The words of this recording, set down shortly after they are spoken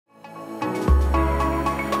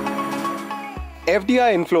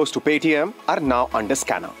FDI inflows to Paytm are now under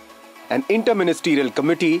scanner. An inter-ministerial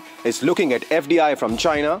committee is looking at FDI from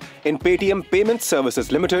China in Paytm Payments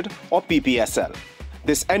Services Limited or PPSL.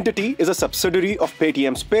 This entity is a subsidiary of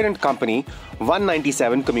Paytm's parent company,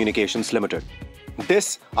 One97 Communications Limited.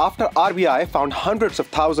 This after RBI found hundreds of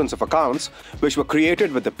thousands of accounts which were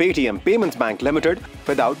created with the Paytm Payments Bank Limited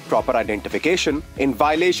without proper identification in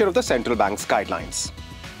violation of the central bank's guidelines.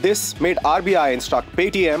 This made RBI instruct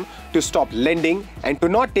Paytm to stop lending and to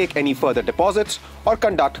not take any further deposits or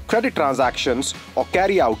conduct credit transactions or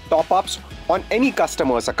carry out top-ups on any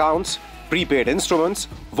customer's accounts, prepaid instruments,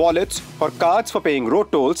 wallets or cards for paying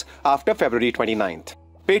road tolls after February 29th.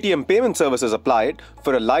 Paytm Payments Services applied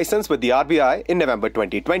for a license with the RBI in November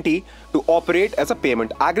 2020 to operate as a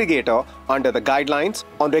payment aggregator under the guidelines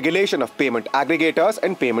on regulation of payment aggregators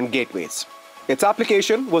and payment gateways. Its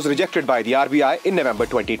application was rejected by the RBI in November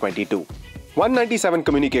 2022. One97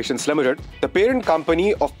 Communications Limited, the parent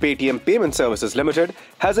company of Paytm Payments Services Limited,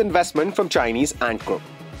 has investment from Chinese Ant Group.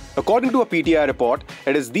 According to a PTI report,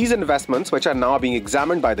 it is these investments which are now being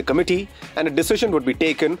examined by the committee and a decision would be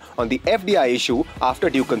taken on the FDI issue after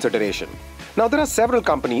due consideration. Now, there are several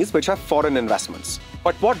companies which have foreign investments.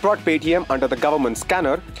 But what brought Paytm under the government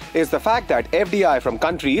scanner is the fact that FDI from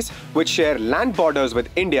countries which share land borders with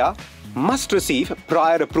India must receive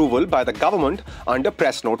prior approval by the government under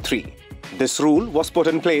Press Note 3. This rule was put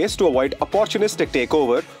in place to avoid opportunistic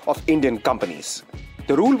takeover of Indian companies.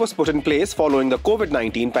 The rule was put in place following the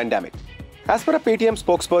COVID-19 pandemic. As per a Paytm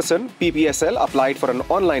spokesperson, PPSL applied for an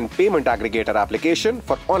online payment aggregator application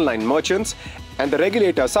for online merchants, and the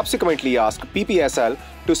regulator subsequently asked PPSL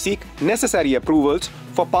to seek necessary approvals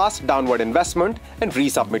for past downward investment and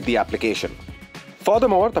resubmit the application.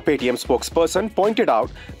 Furthermore, the Paytm spokesperson pointed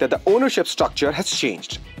out that the ownership structure has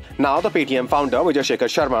changed. Now, the Paytm founder, Vijay Shekhar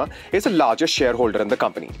Sharma, is the largest shareholder in the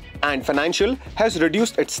company. And Financial has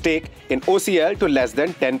reduced its stake in OCL to less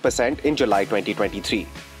than 10% in July 2023.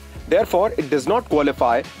 Therefore, it does not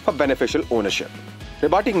qualify for beneficial ownership.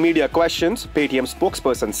 Rebutting media questions, Paytm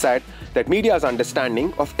spokesperson said that media's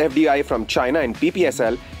understanding of FDI from China and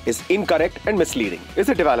PPSL is incorrect and misleading. It's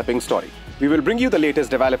a developing story. We will bring you the latest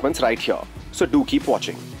developments right here, so do keep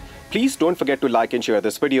watching. Please don't forget to like and share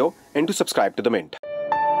this video and to subscribe to The Mint.